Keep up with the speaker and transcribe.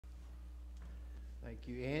Thank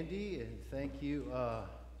you, Andy, and thank you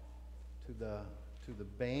to the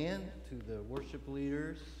band, to the worship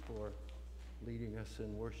leaders for leading us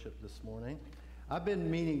in worship this morning. I've been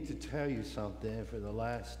meaning to tell you something for the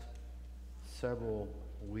last several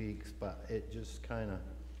weeks, but it just kind of,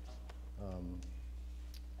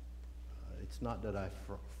 it's not that I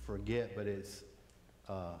forget, but it's,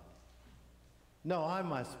 no, I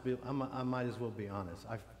might as well be honest.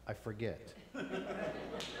 I forget.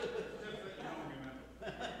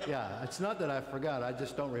 Yeah, it's not that I forgot, I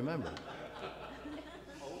just don't remember.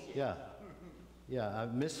 Yeah,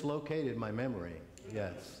 I've mislocated my memory,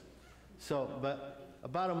 yes. So, but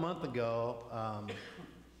about a month ago,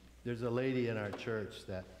 there's a lady in our church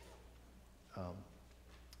that,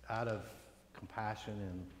 out of compassion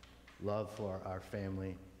and love for our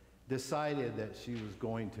family, decided that she was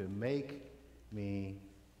going to make me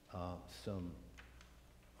some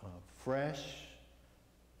fresh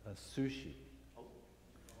sushi.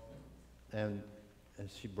 And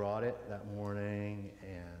she brought it that morning,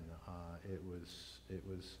 and it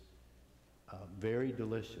was very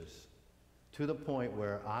delicious, to the point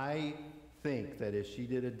where I think that if she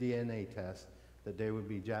did a DNA test, that there would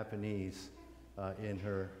be Japanese in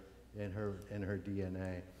her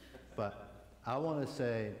DNA. But I want to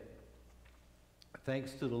say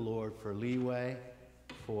thanks to the Lord for leeway,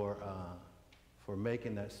 for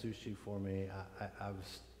making that sushi for me.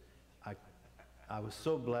 I was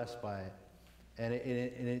so blessed by it, and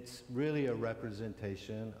it's really a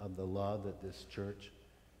representation of the love that this church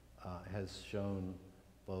has shown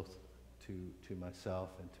both to myself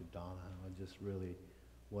and to Donna. I just really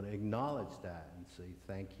want to acknowledge that and say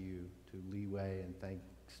thank you to Leeway, and thanks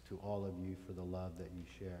to all of you for the love that you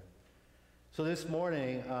share. So this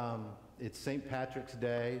morning, it's St. Patrick's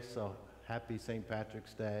Day, so happy St.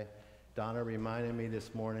 Patrick's Day. Donna reminded me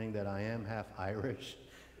this morning that I am half Irish.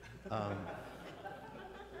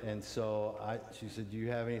 And so she said, do you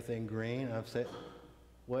have anything green? I've said,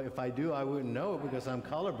 well, if I do, I wouldn't know it because I'm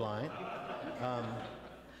colorblind.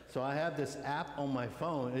 So I have this app on my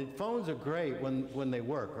phone. And phones are great when they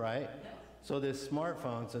work, right? So this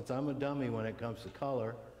smartphone, since I'm a dummy when it comes to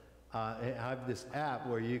color, I have this app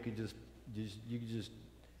where you could just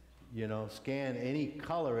scan any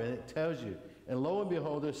color and it tells you. And lo and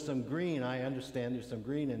behold, there's some green. I understand there's some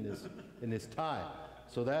green in this tie.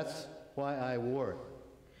 So that's why I wore it.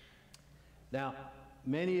 Now,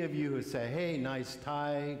 many of you would say, hey, nice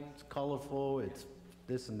tie, it's colorful, it's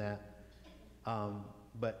this and that.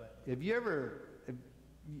 But have you ever,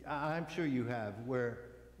 I'm sure you have, where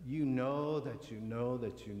you know that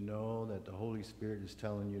the Holy Spirit is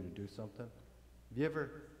telling you to do something? Have you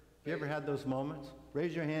ever had those moments?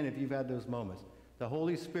 Raise your hand if you've had those moments. The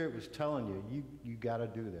Holy Spirit was telling you got to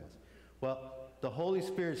do this. Well, the Holy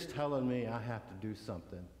Spirit's telling me I have to do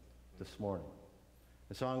something this morning.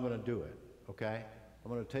 And so I'm going to do it. Okay?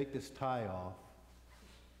 I'm going to take this tie off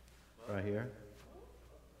right here.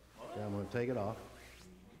 Okay, I'm going to take it off.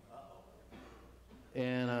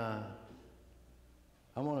 And I'm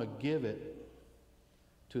going to give it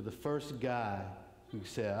to the first guy who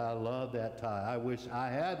said, I love that tie. I wish I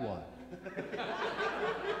had one.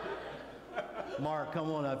 Mark,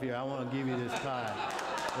 come on up here. I want to give you this tie.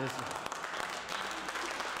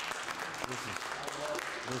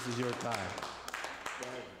 This is your tie.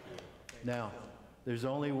 Now, there's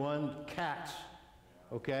only one catch,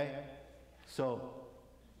 okay? So,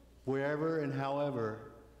 wherever and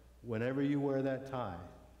however, whenever you wear that tie,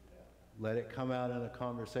 let it come out in a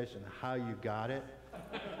conversation how you got it,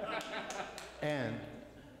 and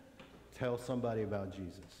tell somebody about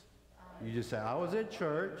Jesus. You just say, I was at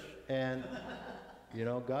church, and,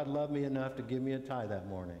 God loved me enough to give me a tie that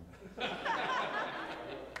morning.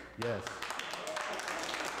 Yes.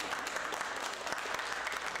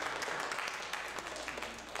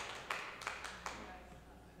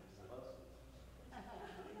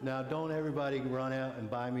 Now, don't everybody run out and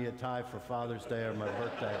buy me a tie for Father's Day or my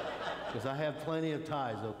birthday, because I have plenty of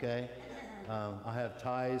ties, okay? I have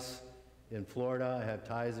ties in Florida, I have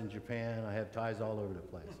ties in Japan, I have ties all over the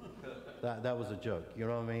place. That was a joke, you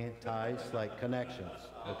know what I mean? Ties, like connections,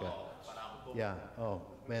 okay. Yeah, oh,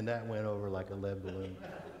 man, that went over like a lead balloon.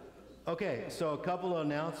 Okay, so a couple of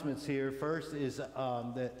announcements here. First is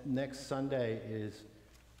that next Sunday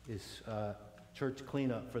is church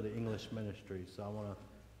cleanup for the English ministry, so I want to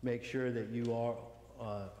make sure that you are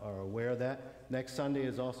aware of that. Next Sunday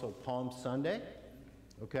is also Palm Sunday,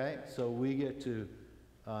 okay? So we get to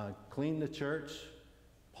clean the church,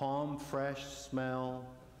 palm fresh smell,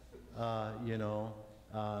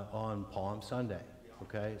 on Palm Sunday,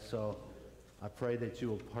 okay? So I pray that you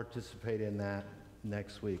will participate in that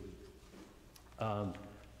next week.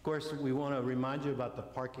 Of course, we want to remind you about the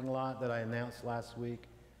parking lot that I announced last week.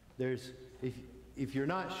 There's, if you're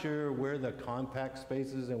not sure where the compact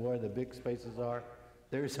spaces and where the big spaces are,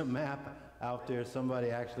 there's a map out there. Somebody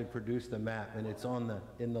actually produced a map, and it's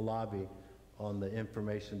in the lobby on the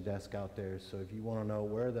information desk out there. So if you want to know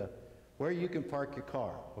where you can park your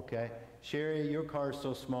car, okay? Sherry, your car is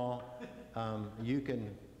so small, you can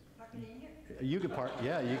park,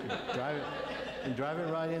 yeah, you can drive it, and drive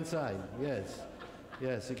it right inside, yes.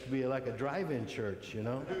 Yes, it could be like a drive-in church, you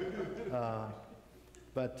know?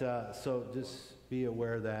 So just be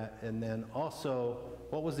aware of that. And then also,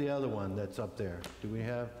 what was the other one that's up there? Do we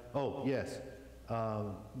have? Oh, yes,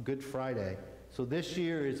 Good Friday. So this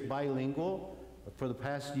year is bilingual. For the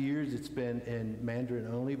past years, it's been in Mandarin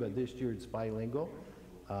only, but this year it's bilingual.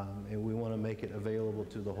 And we want to make it available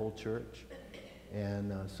to the whole church.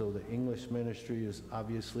 And so the English ministry is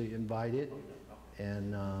obviously invited.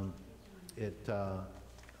 And it's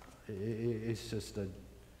just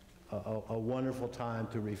a wonderful time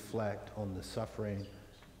to reflect on the suffering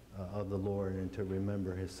of the Lord and to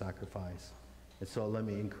remember his sacrifice. And so let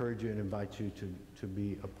me encourage you and invite you to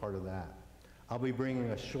be a part of that. I'll be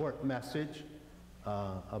bringing a short message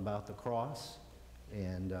about the cross,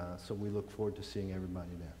 and so we look forward to seeing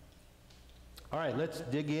everybody there. All right, let's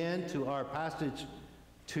dig into our passage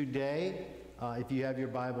today. If you have your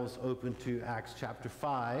Bibles open to Acts chapter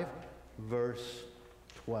 5, verse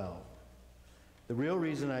 12. The real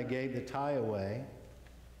reason I gave the tie away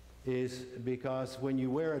is because when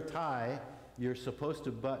you wear a tie, you're supposed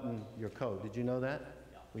to button your coat. Did you know that?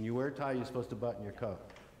 Yeah. When you wear a tie, you're supposed to button your coat.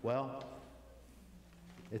 Well,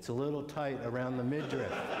 it's a little tight around the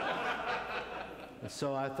midriff. And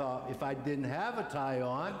so I thought, if I didn't have a tie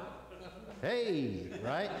on, hey,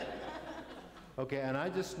 right? Okay, and I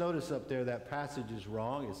just noticed up there that passage is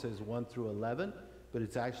wrong. It says 1 through 11, but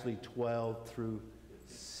it's actually 12 through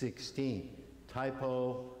 16.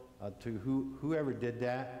 Typo to whoever did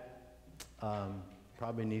that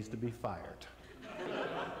probably needs to be fired.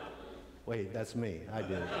 Wait, that's me. I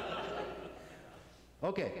did it.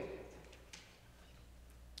 Okay.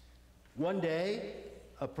 One day,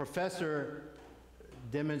 a professor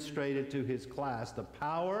demonstrated to his class the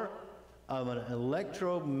power of an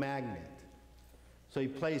electromagnet. So he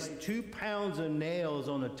placed 2 pounds of nails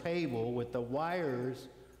on a table with the wires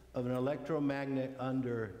of an electromagnet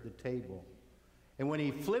under the table. And when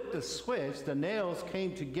he flipped the switch, the nails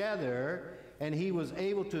came together, and he was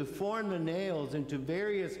able to form the nails into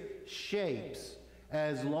various shapes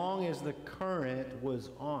as long as the current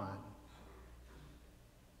was on.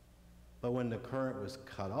 But when the current was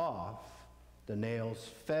cut off, the nails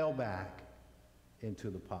fell back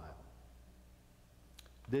into the pile.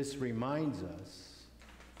 This reminds us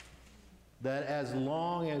that as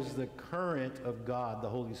long as the current of God, the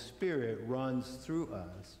Holy Spirit, runs through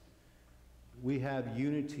us, we have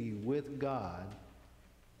unity with God,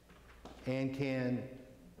 and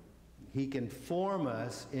he can form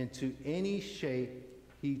us into any shape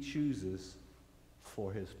he chooses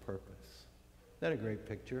for his purpose. Isn't that a great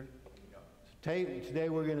picture? Today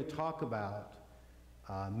we're going to talk about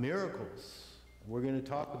miracles. We're going to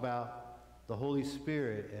talk about the Holy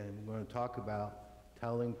Spirit, and we're going to talk about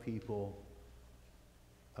telling people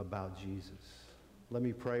about Jesus. Let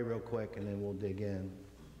me pray real quick, and then we'll dig in.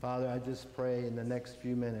 Father, I just pray in the next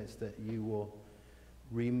few minutes that you will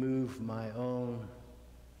remove my own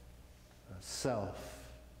self,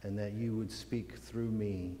 and that you would speak through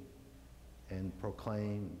me and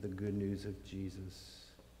proclaim the good news of Jesus,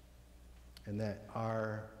 and that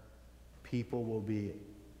our people will be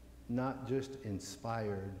not just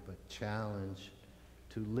inspired but challenged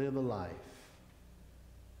to live a life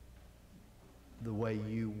the way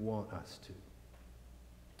you want us to.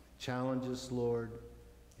 Challenge us, Lord,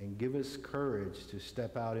 and give us courage to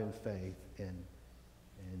step out in faith and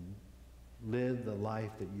live the life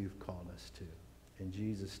that you've called us to. In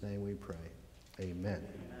Jesus' name we pray. Amen.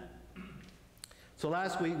 Amen. So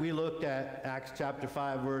last week we looked at Acts chapter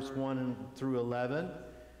 5, verse 1 through 11,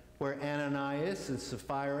 where Ananias and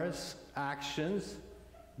Sapphira's actions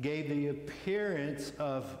gave the appearance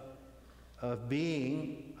of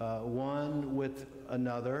being one with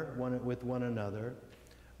one another,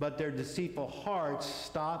 but their deceitful hearts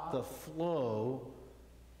stopped the flow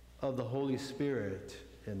of the Holy Spirit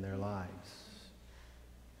in their lives.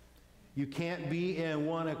 You can't be in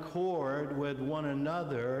one accord with one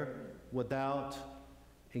another without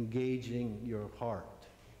engaging your heart.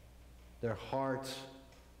 Their hearts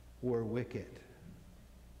were wicked.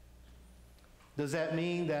 Does that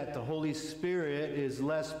mean that the Holy Spirit is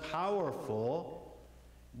less powerful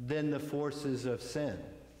than the forces of sin?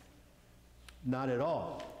 Not at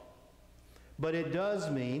all. But it does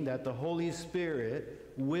mean that the Holy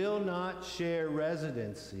Spirit will not share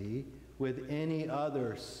residency with any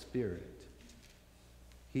other spirit.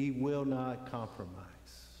 He will not compromise.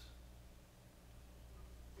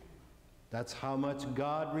 That's how much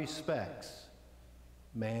God respects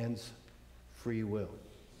man's free will.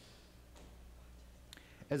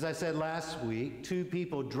 As I said last week, 2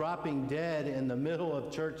 people dropping dead in the middle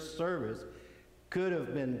of church service could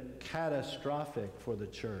have been catastrophic for the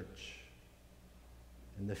church.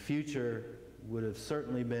 And the future would have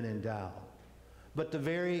certainly been in doubt. But the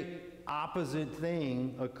very opposite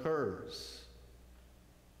thing occurs.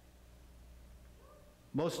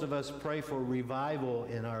 Most of us pray for revival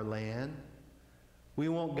in our land. We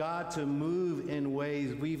want God to move in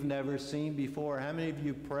ways we've never seen before. How many of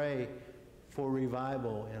you pray for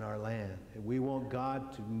revival in our land? We want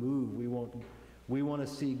God to move. We want to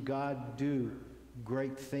see God do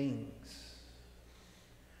great things.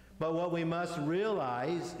 But what we must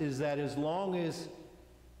realize is that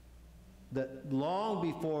long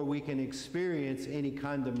before we can experience any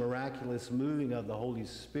kind of miraculous moving of the Holy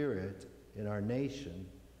Spirit in our nation,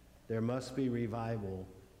 there must be revival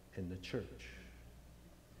in the church.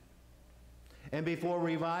 And before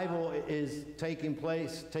revival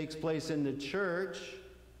takes place in the church,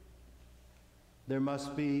 there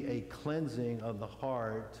must be a cleansing of the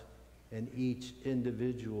heart in each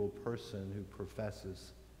individual person who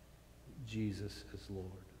professes Jesus as Lord.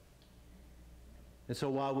 And so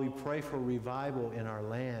while we pray for revival in our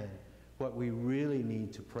land, what we really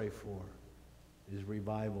need to pray for is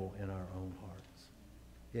revival in our own hearts.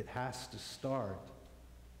 It has to start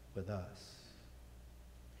with us.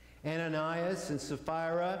 Ananias and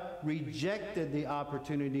Sapphira rejected the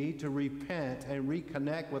opportunity to repent and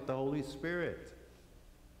reconnect with the Holy Spirit,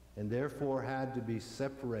 and therefore had to be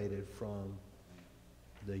separated from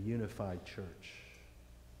the unified church.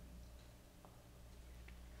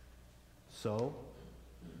 So,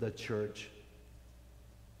 the church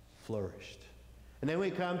flourished. And then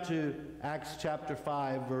we come to Acts chapter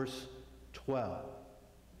 5, verse 12.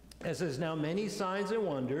 It says, "Now many signs and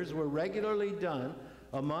wonders were regularly done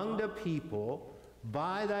among the people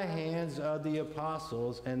by the hands of the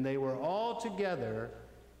apostles, and they were all together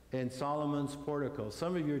in Solomon's portico."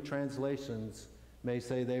 Some of your translations may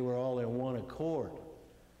say they were all in one accord.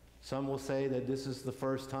 Some will say that this is the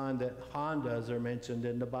first time that Hondas are mentioned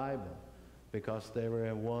in the Bible, because they were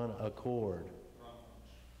in one accord.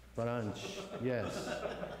 Brunch, yes.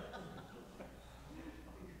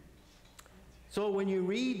 So when you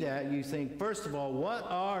read that, you think, first of all, what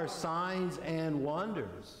are signs and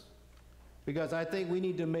wonders? Because I think we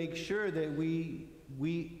need to make sure that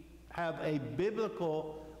we have a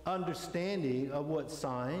biblical understanding of what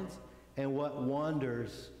signs and what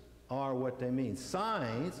wonders are, what they mean.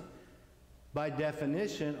 Signs, by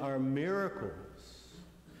definition, are miracles.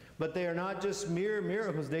 But they are not just mere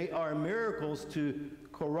miracles. They are miracles to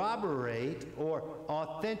corroborate or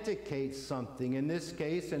authenticate something. In this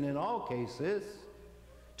case, and in all cases,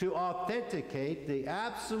 to authenticate the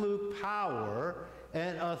absolute power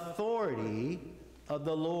and authority of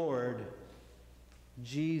the Lord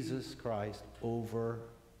Jesus Christ over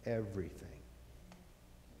everything.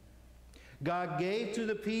 God gave to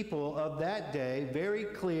the people of that day very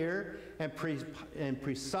clear and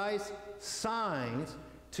precise signs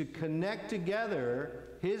to connect together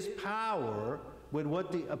his power with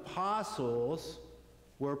what the apostles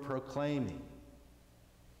were proclaiming.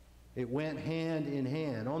 It went hand in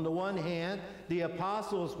hand. On the one hand, the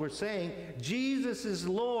apostles were saying, Jesus is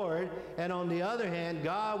Lord, and on the other hand,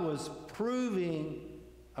 God was proving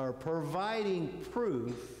or providing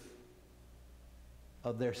proof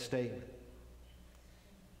of their statement.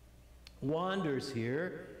 Wonders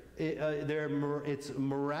here, it's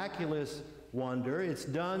miraculous wonder. It's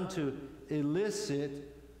done to elicit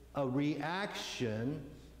a reaction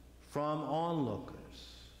from onlookers.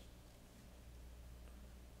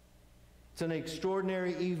 It's an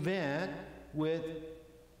extraordinary event with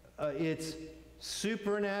its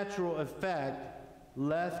supernatural effect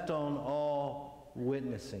left on all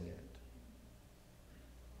witnessing it.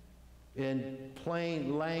 In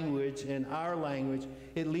plain language, in our language,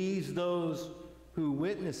 it leaves those who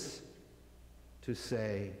witness to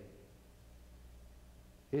say,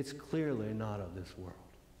 it's clearly not of this world.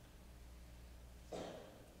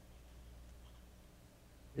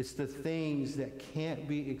 It's the things that can't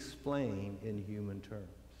be explained in human terms.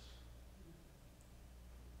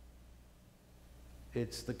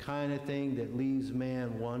 It's the kind of thing that leaves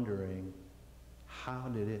man wondering, how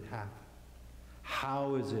did it happen?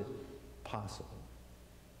 How is it possible?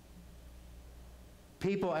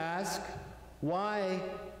 People ask why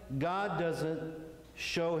God doesn't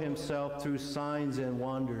show himself through signs and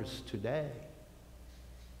wonders today,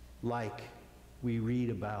 like we read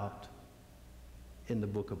about in the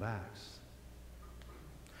book of Acts?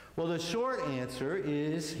 Well, the short answer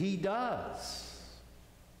is he does.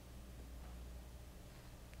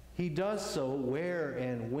 He does so where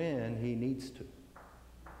and when he needs to.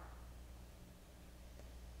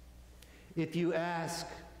 If you ask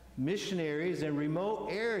missionaries in remote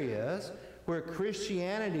areas where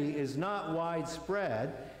Christianity is not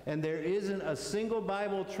widespread and there isn't a single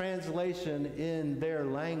Bible translation in their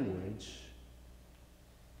language,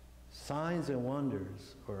 signs and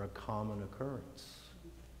wonders are a common occurrence.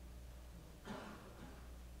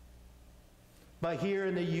 But here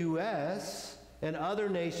in the U.S. and other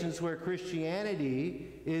nations where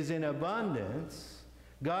Christianity is in abundance,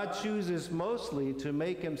 God chooses mostly to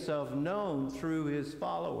make himself known through his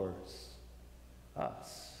followers,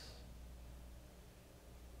 us.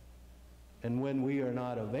 And when we are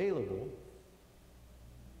not available,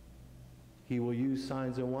 he will use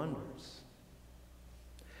signs and wonders.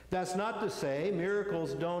 That's not to say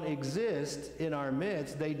miracles don't exist in our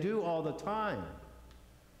midst. They do all the time.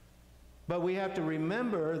 But we have to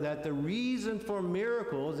remember that the reason for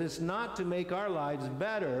miracles is not to make our lives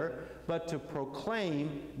better, but to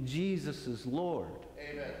proclaim Jesus is Lord.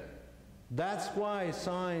 Amen. That's why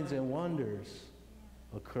signs and wonders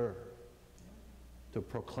occur, to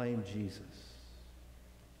proclaim Jesus.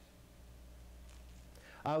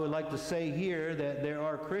 I would like to say here that there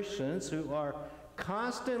are Christians who are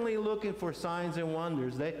constantly looking for signs and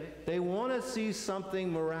wonders. They want to see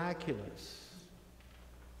something miraculous.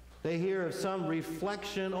 They hear of some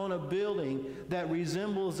reflection on a building that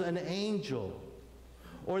resembles an angel,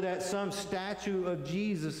 or that some statue of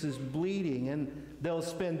Jesus is bleeding, and they'll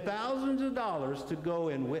spend thousands of dollars to go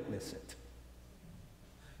and witness it.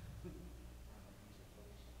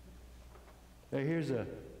 Now here's a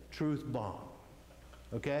truth bomb,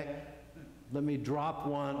 okay? Let me drop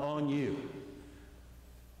one on you.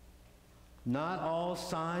 Not all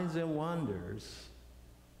signs and wonders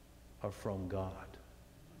are from God.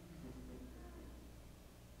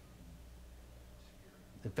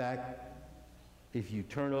 In fact, if you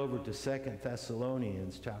turn over to 2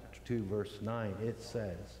 Thessalonians chapter 2, verse 9, it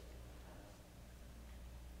says,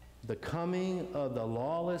 "The coming of the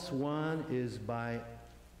lawless one is by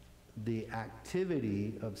the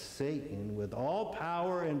activity of Satan with all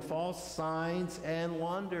power and false signs and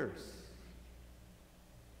wonders,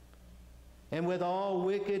 and with all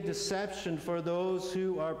wicked deception for those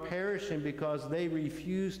who are perishing because they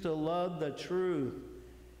refuse to love the truth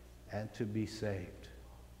and to be saved."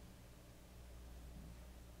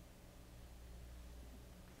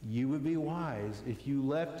 You would be wise if you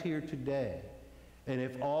left here today and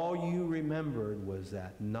if all you remembered was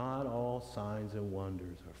that not all signs and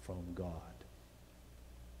wonders are from God.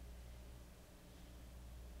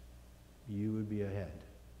 You would be ahead.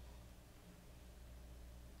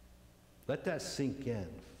 Let that sink in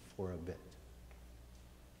for a bit.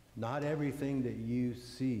 Not everything that you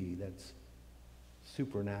see that's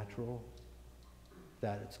supernatural,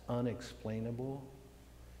 that it's unexplainable,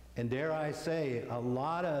 and dare I say, a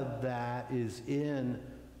lot of that is in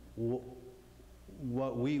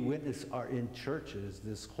what we witness are in churches,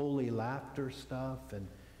 this holy laughter stuff and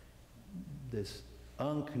this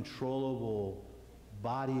uncontrollable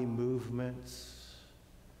body movements.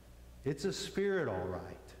 It's a spirit, all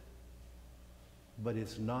right, but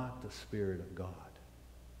it's not the Spirit of God.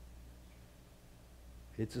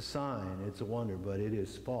 It's a sign, it's a wonder, but it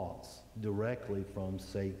is false, directly from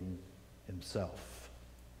Satan himself.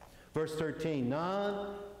 Verse 13,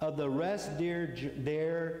 "None of the rest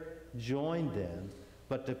dare join them,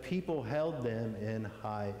 but the people held them in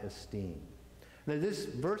high esteem." Now this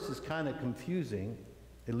verse is kind of confusing,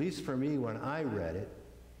 at least for me when I read it,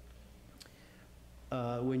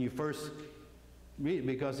 when you first read it,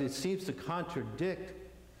 because it seems to contradict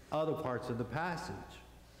other parts of the passage.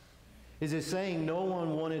 Is it saying no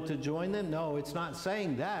one wanted to join them? No, it's not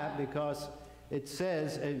saying that, because it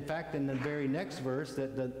says, in fact, in the very next verse,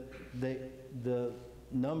 that the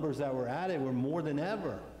numbers that were added were more than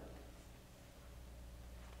ever.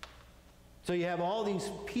 So you have all these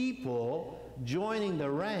people joining the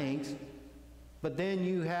ranks, but then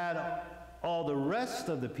you had all the rest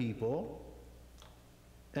of the people,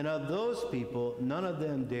 and of those people, none of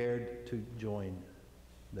them dared to join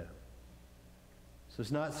them. So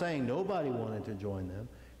it's not saying nobody wanted to join them,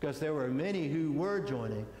 because there were many who were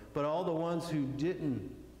joining, but all the ones who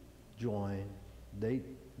didn't join, they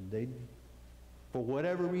for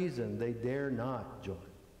whatever reason, they dare not join.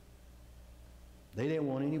 They didn't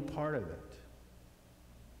want any part of it.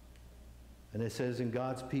 And it says, and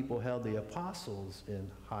God's people held the apostles in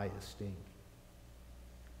high esteem.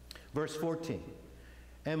 Verse 14.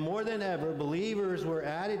 And more than ever, believers were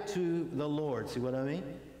added to the Lord. See what I mean?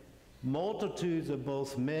 Multitudes of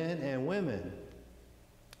both men and women,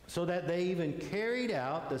 so that they even carried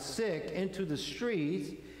out the sick into the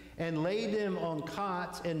streets and laid them on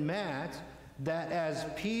cots and mats, that as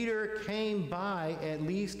Peter came by, at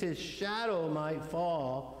least his shadow might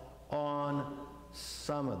fall on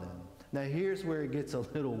some of them. Now here's where it gets a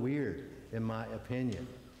little weird, in my opinion.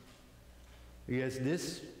 Because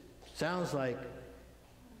this sounds like,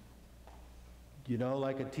 you know,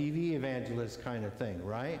 like a TV evangelist kind of thing,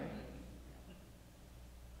 right?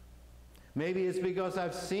 Maybe it's because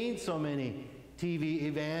I've seen so many TV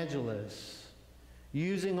evangelists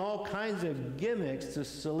using all kinds of gimmicks to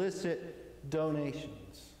solicit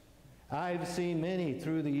donations. I've seen many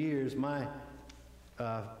through the years.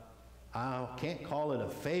 I can't call it a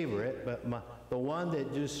favorite, but the one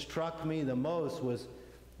that just struck me the most was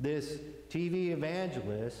this TV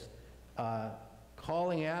evangelist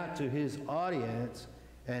calling out to his audience,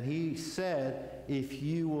 and he said, if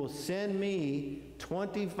you will send me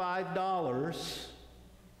 $25,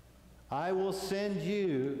 I will send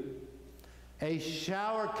you a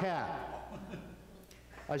shower cap.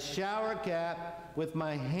 A shower cap with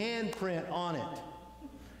my handprint on it.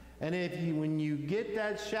 And when you get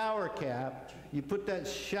that shower cap, you put that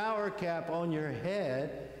shower cap on your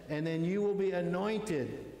head, and then you will be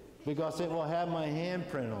anointed because it will have my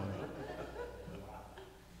handprint on it.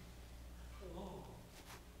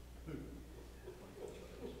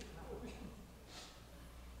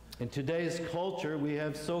 In today's culture, we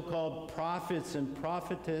have so-called prophets and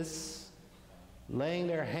prophetess laying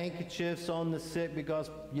their handkerchiefs on the sick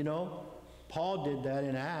because, you know, Paul did that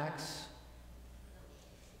in Acts.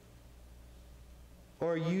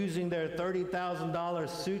 Or using their $30,000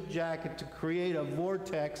 suit jacket to create a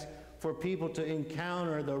vortex for people to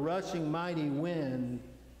encounter the rushing mighty wind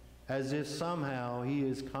as if somehow he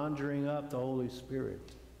is conjuring up the Holy Spirit.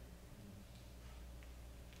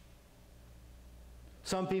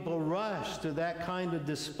 Some people rush to that kind of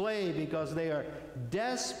display because they are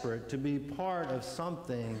desperate to be part of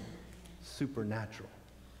something supernatural.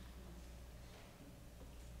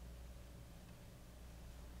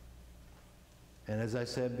 And as I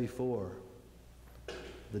said before,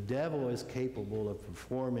 the devil is capable of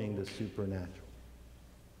performing the supernatural.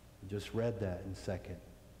 We just read that in 2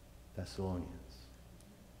 Thessalonians.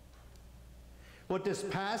 What this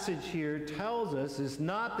passage here tells us is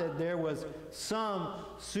not that there was some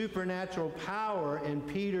supernatural power in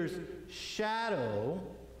Peter's shadow.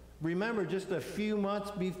 Remember, just a few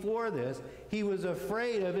months before this, he was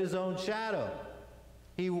afraid of his own shadow.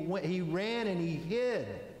 He ran and he hid.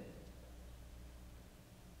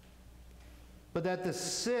 But that the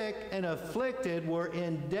sick and afflicted were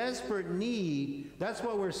in desperate need. That's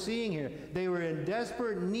what we're seeing here. They were in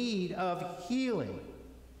desperate need of healing.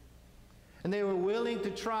 And they were willing to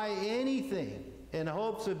try anything in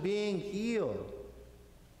hopes of being healed.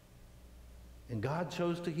 And God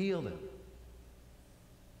chose to heal them.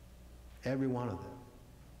 Every one of them.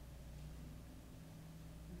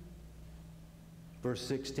 Verse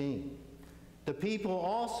 16. The people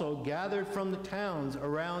also gathered from the towns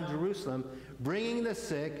around Jerusalem, bringing the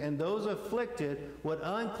sick and those afflicted with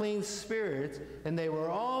unclean spirits, and they were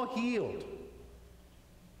all healed.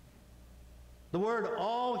 The word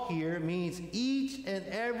all here means each and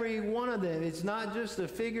every one of them. It's not just a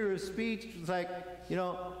figure of speech. It's like, you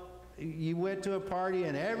know, you went to a party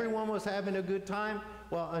and everyone was having a good time.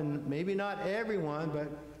 Well, and maybe not everyone, but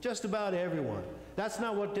just about everyone. That's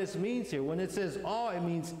not what this means here. When it says all, it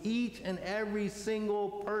means each and every single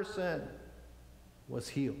person was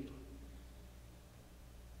healed.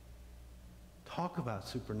 Talk about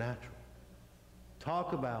supernatural.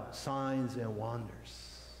 Talk about signs and wonders.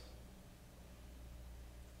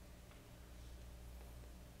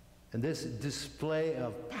 And this display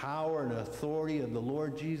of power and authority of the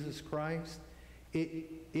Lord Jesus Christ,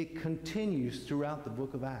 it continues throughout the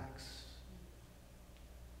book of Acts.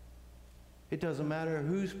 It doesn't matter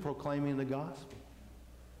who's proclaiming the gospel.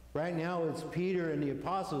 Right now it's Peter and the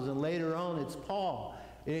apostles, and later on it's Paul.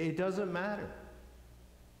 It doesn't matter.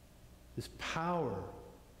 This power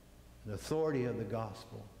and authority of the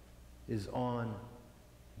gospel is on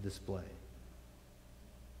display.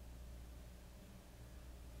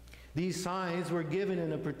 These signs were given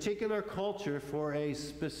in a particular culture for a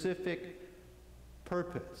specific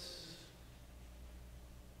purpose.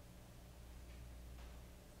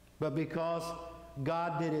 But because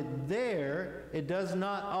God did it there, it does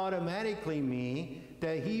not automatically mean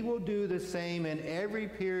that He will do the same in every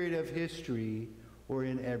period of history or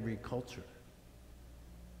in every culture.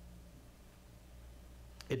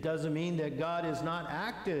 It doesn't mean that God is not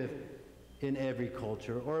active in every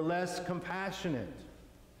culture or less compassionate,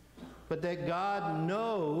 but that God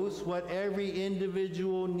knows what every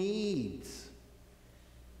individual needs,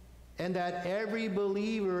 and that every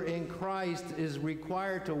believer in Christ is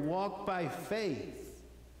required to walk by faith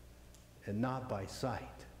and not by sight.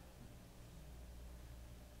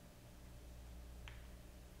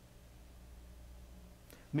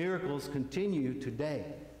 Miracles continue today,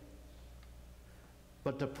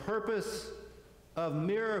 but the purpose of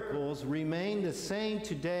miracles remain the same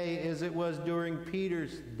today as it was during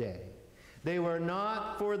Peter's day. They were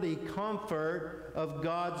not for the comfort of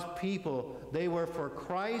God's people. They were for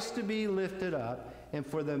Christ to be lifted up and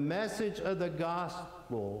for the message of the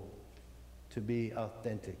gospel to be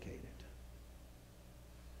authenticated.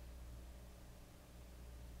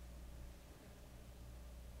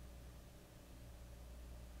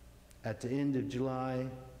 At the end of July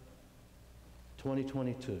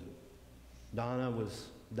 2022, Donna was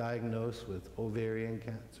diagnosed with ovarian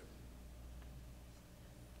cancer.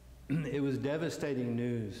 It was devastating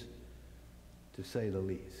news, to say the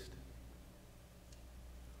least.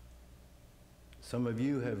 Some of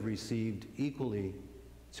you have received equally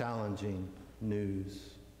challenging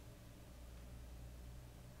news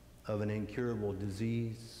of an incurable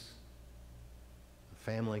disease, a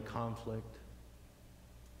family conflict,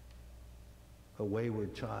 a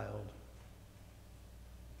wayward child,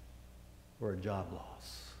 or a job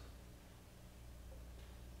loss.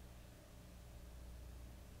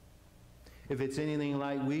 If it's anything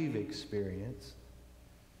like we've experienced,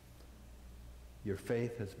 your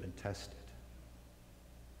faith has been tested.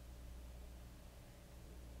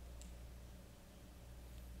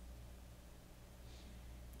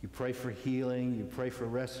 You pray for healing, you pray for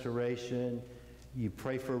restoration, you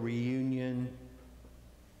pray for reunion.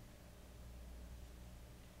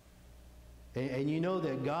 And you know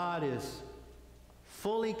that God is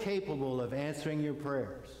fully capable of answering your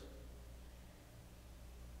prayers.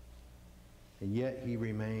 And yet he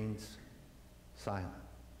remains silent.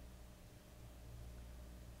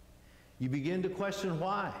 You begin to question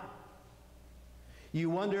why. You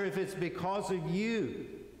wonder if it's because of you,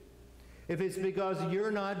 if it's because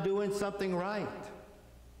you're not doing something right.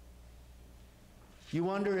 You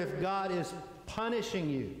wonder if God is punishing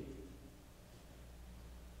you.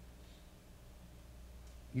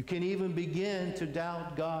 You can even begin to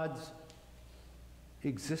doubt God's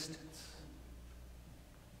existence.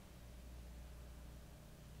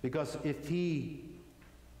 Because if he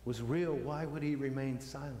was real, why would he remain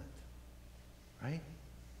silent? Right?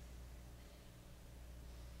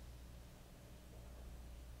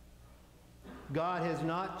 God has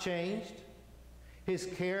not changed. His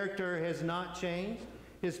character has not changed.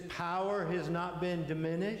 His power has not been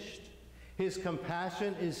diminished. His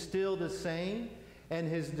compassion is still the same. And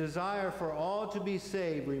his desire for all to be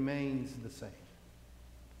saved remains the same.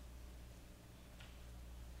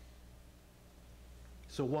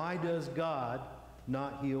 So why does God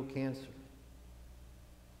not heal cancer?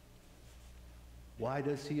 Why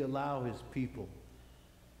does he allow his people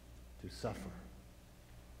to suffer?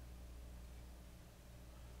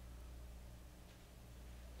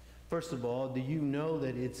 First of all, do you know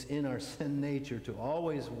that it's in our sin nature to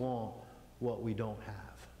always want what we don't have?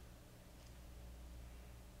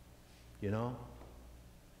 You know?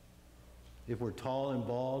 If we're tall and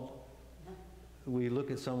bald, we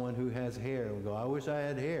look at someone who has hair and we go, I wish I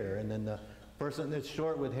had hair. And then the person that's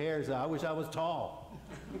short with hair says, I wish I was tall.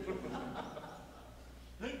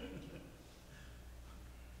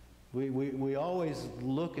 We always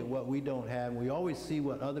look at what we don't have, and we always see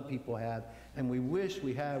what other people have, and we wish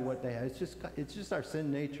we had what they have. It's just our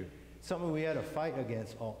sin nature. It's something we had to fight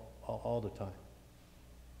against all the time.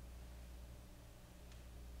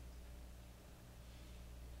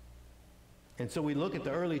 And so we look at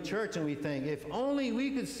the early church and we think, if only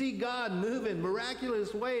we could see God move in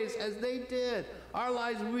miraculous ways as they did, our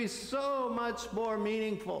lives would be so much more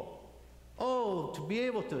meaningful. Oh, to be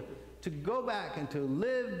able to go back and to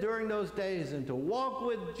live during those days and to walk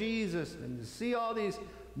with Jesus and to see all these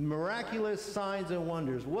miraculous signs and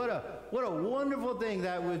wonders. What a wonderful thing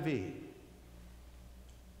that would be.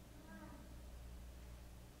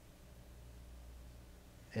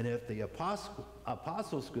 And if the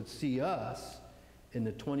apostles could see us in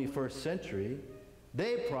the 21st century,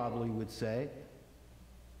 they probably would say,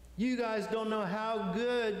 you guys don't know how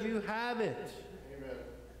good you have it. Amen.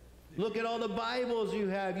 Look at all the Bibles you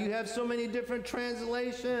have. You have so many different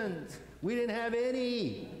translations. We didn't have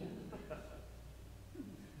any.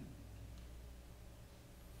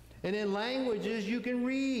 And in languages you can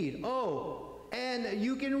read. Oh, and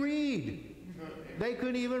you can read. They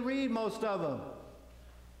couldn't even read, most of them.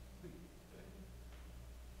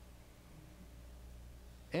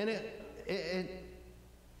 And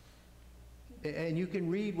and you can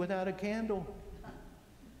read without a candle.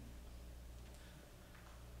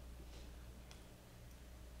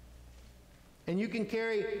 And you can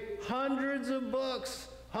carry hundreds of books,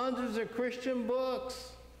 hundreds of Christian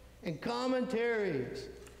books and commentaries.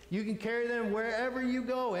 You can carry them wherever you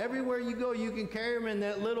go. Everywhere you go, you can carry them in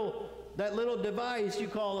that little device you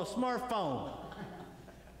call a smartphone.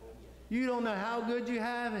 You don't know how good you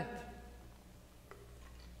have it.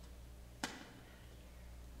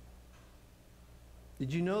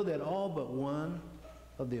 Did you know that all but one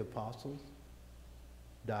of the apostles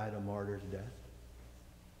died a martyr's death?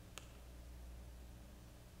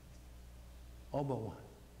 All but one.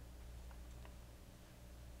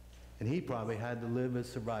 And he probably had to live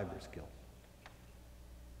as survivor's guilt.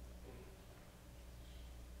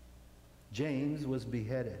 James was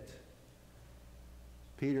beheaded.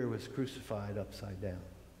 Peter was crucified upside down.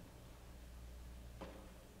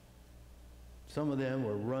 Some of them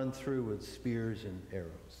were run through with spears and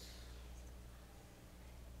arrows.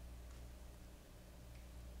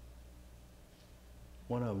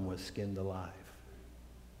 One of them was skinned alive.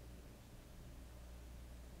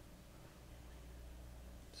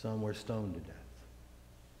 Some were stoned to death.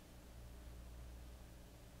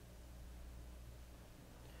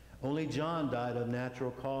 Only John died of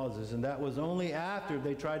natural causes, and that was only after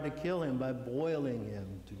they tried to kill him by boiling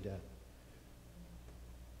him to death.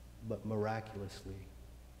 But miraculously,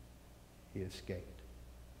 he escaped.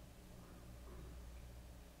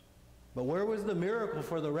 But where was the miracle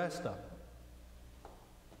for the rest of them?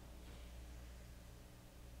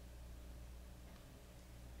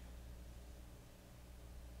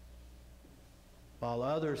 While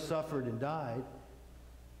others suffered and died,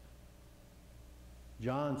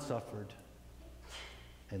 John suffered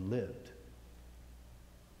and lived.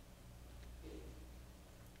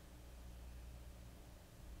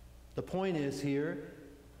 The point is here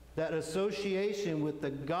that association with the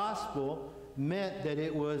gospel meant that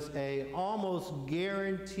it was an almost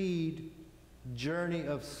guaranteed journey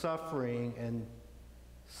of suffering, and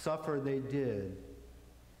suffer they did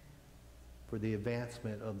for the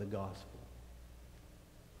advancement of the gospel.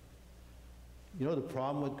 You know the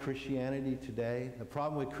problem with Christianity today? The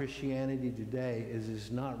problem with Christianity today is it's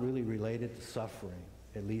not really related to suffering,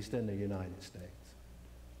 at least in the United States.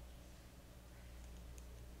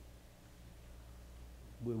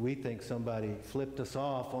 We think somebody flipped us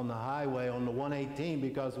off on the highway on the 118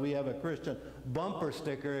 because we have a Christian bumper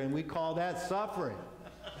sticker, and we call that suffering.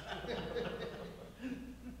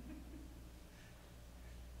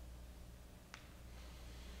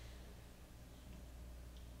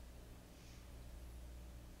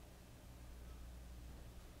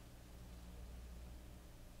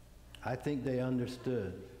 I think they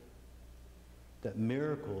understood that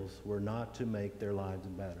miracles were not to make their lives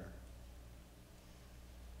better,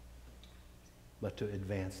 but to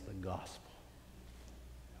advance the gospel.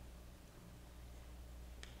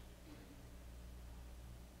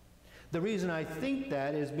 The reason I think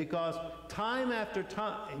that is because time after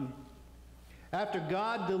time, after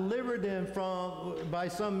God delivered them by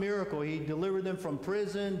some miracle, he delivered them from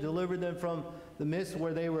prison, delivered them from the midst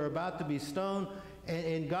where they were about to be stoned,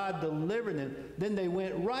 and God delivered them. Then they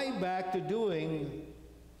went right back to doing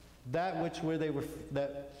that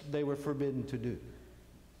they were forbidden to do.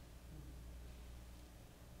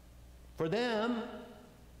 For them,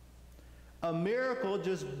 a miracle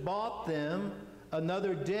just bought them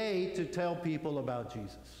another day to tell people about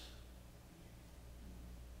Jesus.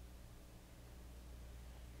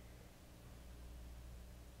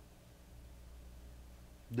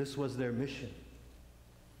 This was their mission.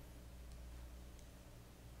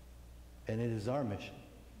 And it is our mission.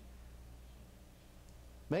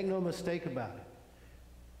 Make no mistake about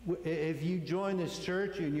it. If you join this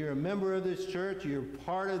church and you're a member of this church, you're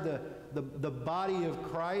part of the body of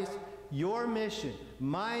Christ, your mission,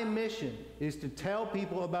 my mission, is to tell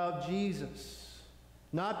people about Jesus,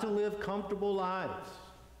 not to live comfortable lives.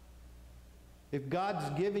 If God's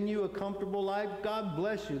given you a comfortable life, God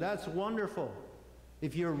bless you. That's wonderful.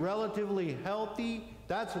 If you're relatively healthy,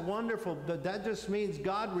 that's wonderful. But that just means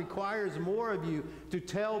God requires more of you to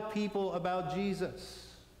tell people about Jesus.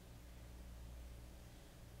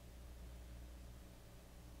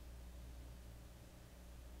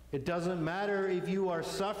 It doesn't matter if you are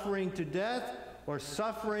suffering to death or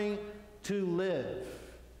suffering to live.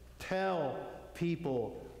 Tell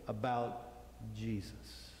people about Jesus.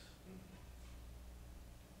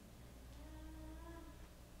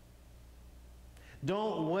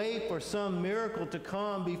 Don't wait for some miracle to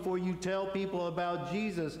come before you tell people about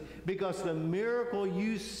Jesus, because the miracle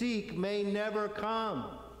you seek may never come.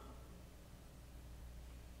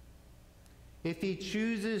 If he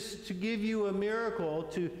chooses to give you a miracle,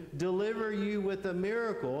 to deliver you with a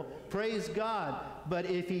miracle, praise God. But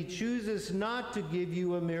if he chooses not to give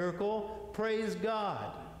you a miracle, praise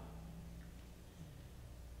God.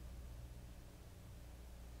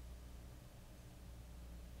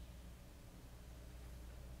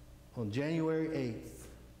 On January 8th,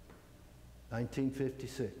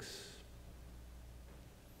 1956,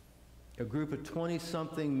 a group of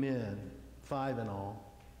 20-something men, 5 in all,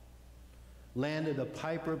 landed a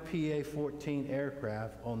Piper PA-14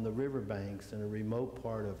 aircraft on the riverbanks in a remote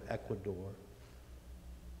part of Ecuador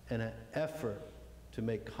in an effort to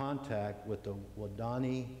make contact with the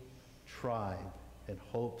Wadani tribe in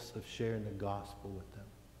hopes of sharing the gospel with them.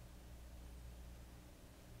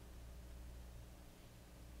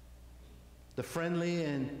 The friendly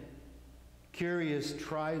and curious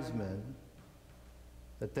tribesmen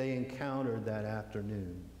that they encountered that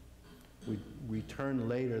afternoon returned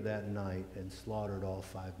later that night and slaughtered all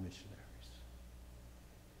 5 missionaries.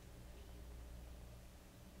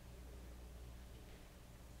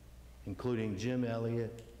 Including Jim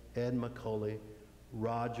Elliot, Ed McCully,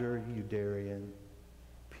 Roger Udarian,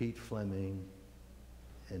 Pete Fleming,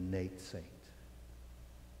 and Nate Saint.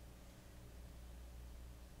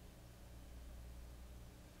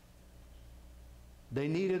 They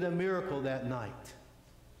needed a miracle that night.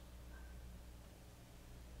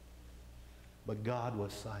 But God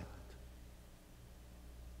was silent.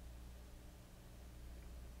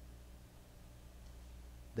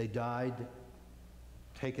 They died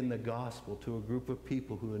taking the gospel to a group of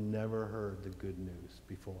people who had never heard the good news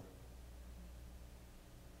before.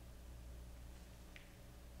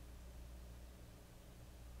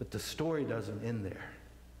 But the story doesn't end there.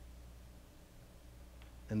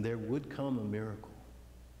 And there would come a miracle.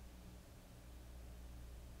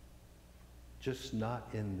 Just not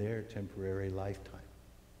in their temporary lifetime.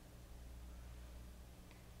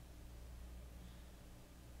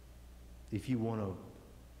 If you want to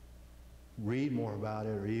read more about it,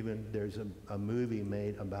 or even there's a movie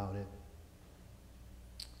made about it,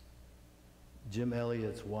 Jim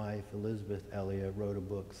Elliot's wife, Elizabeth Elliot, wrote a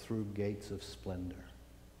book, Through Gates of Splendor.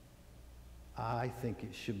 I think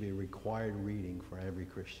it should be required reading for every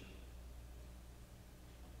Christian.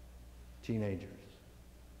 Teenagers,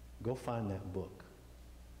 go find that book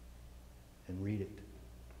and read it.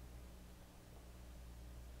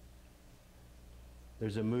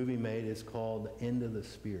 There's a movie made, it's called The End of the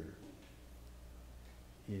Spear.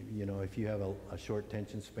 You know, if you have a short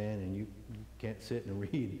attention span and you can't sit and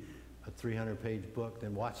read a 300-page book,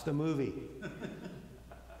 then watch the movie.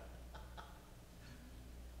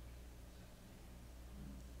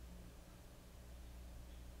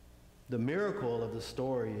 The miracle of the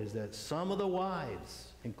story is that some of the wives,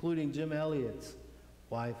 including Jim Elliot's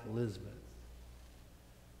wife Elizabeth,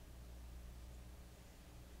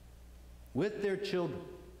 with their children,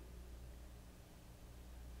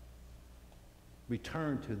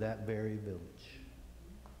 returned to that very village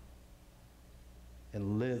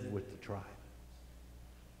and lived with the tribe.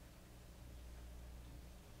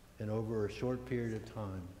 And over a short period of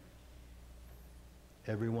time,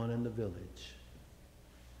 everyone in the village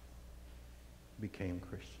became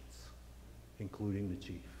Christians, including the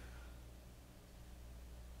chief.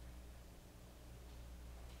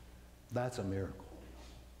 That's a miracle.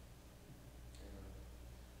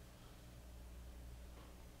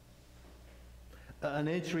 An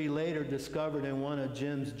entry later discovered in one of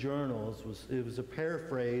Jim's journals was a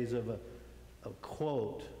paraphrase of a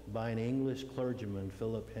quote by an English clergyman,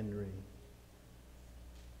 Philip Henry.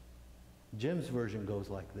 Jim's version goes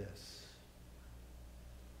like this: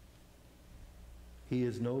 "He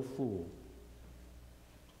is no fool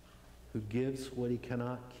who gives what he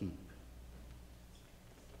cannot keep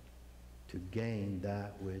to gain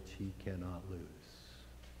that which he cannot lose."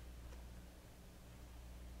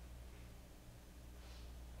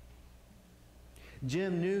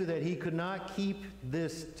 Jim knew that he could not keep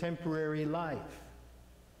this temporary life,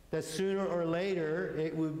 that sooner or later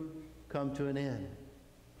it would come to an end.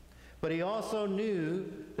 But he also knew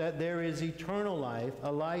that there is eternal life,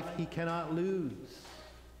 a life he cannot lose.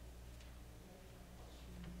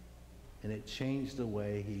 And it changed the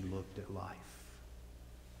way he looked at life.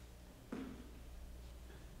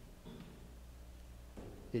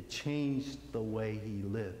 It changed the way he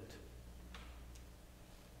lived.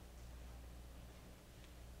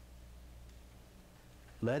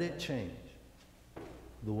 Let it change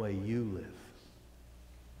the way you live,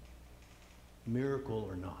 miracle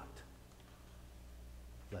or not.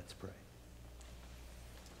 Let's pray.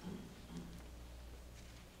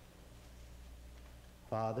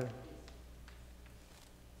 Father,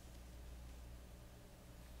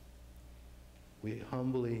 we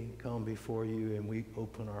humbly come before you and we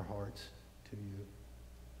open our hearts to you.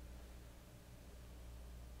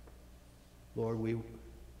 Lord, we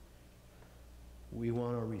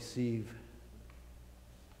want to receive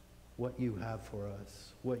what you have for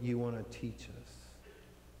us, what you want to teach us,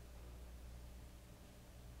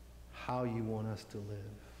 how you want us to live.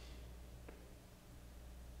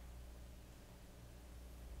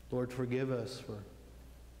 Lord, forgive us for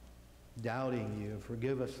doubting you.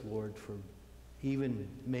 Forgive us, Lord, for even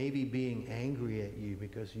maybe being angry at you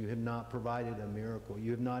because you have not provided a miracle.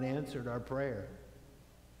 You have not answered our prayer.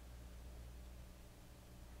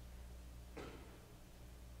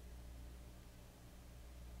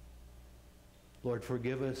 Lord,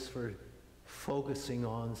 forgive us for focusing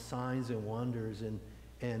on signs and wonders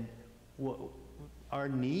and our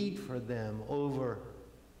need for them over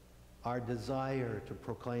our desire to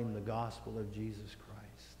proclaim the gospel of Jesus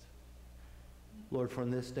Christ. Lord, from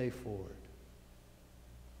this day forward,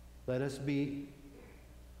 let us be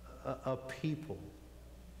a people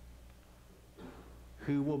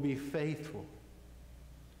who will be faithful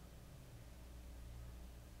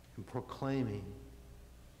in proclaiming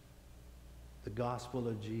the gospel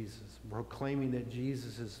of Jesus, proclaiming that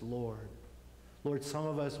Jesus is Lord. Lord, some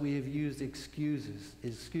of us, we have used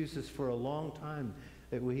excuses for a long time,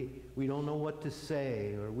 that we don't know what to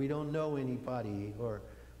say, or we don't know anybody, or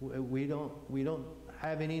we don't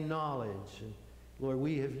have any knowledge. And Lord,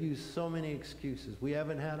 we have used so many excuses. We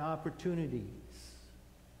haven't had opportunities.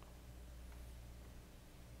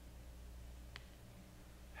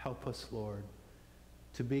 Help us, Lord,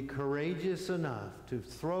 to be courageous enough to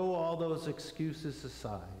throw all those excuses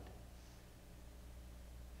aside,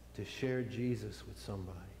 to share Jesus with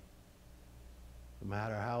somebody, no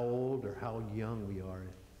matter how old or how young we are,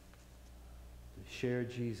 to share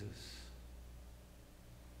Jesus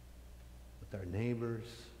with our neighbors,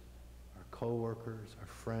 our co-workers, our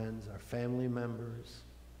friends, our family members,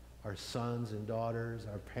 our sons and daughters,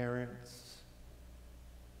 our parents,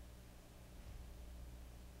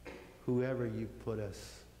 whoever you put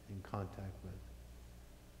us in contact with.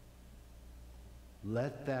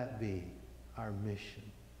 Let that be our mission.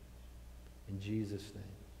 In Jesus'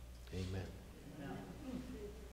 name, amen.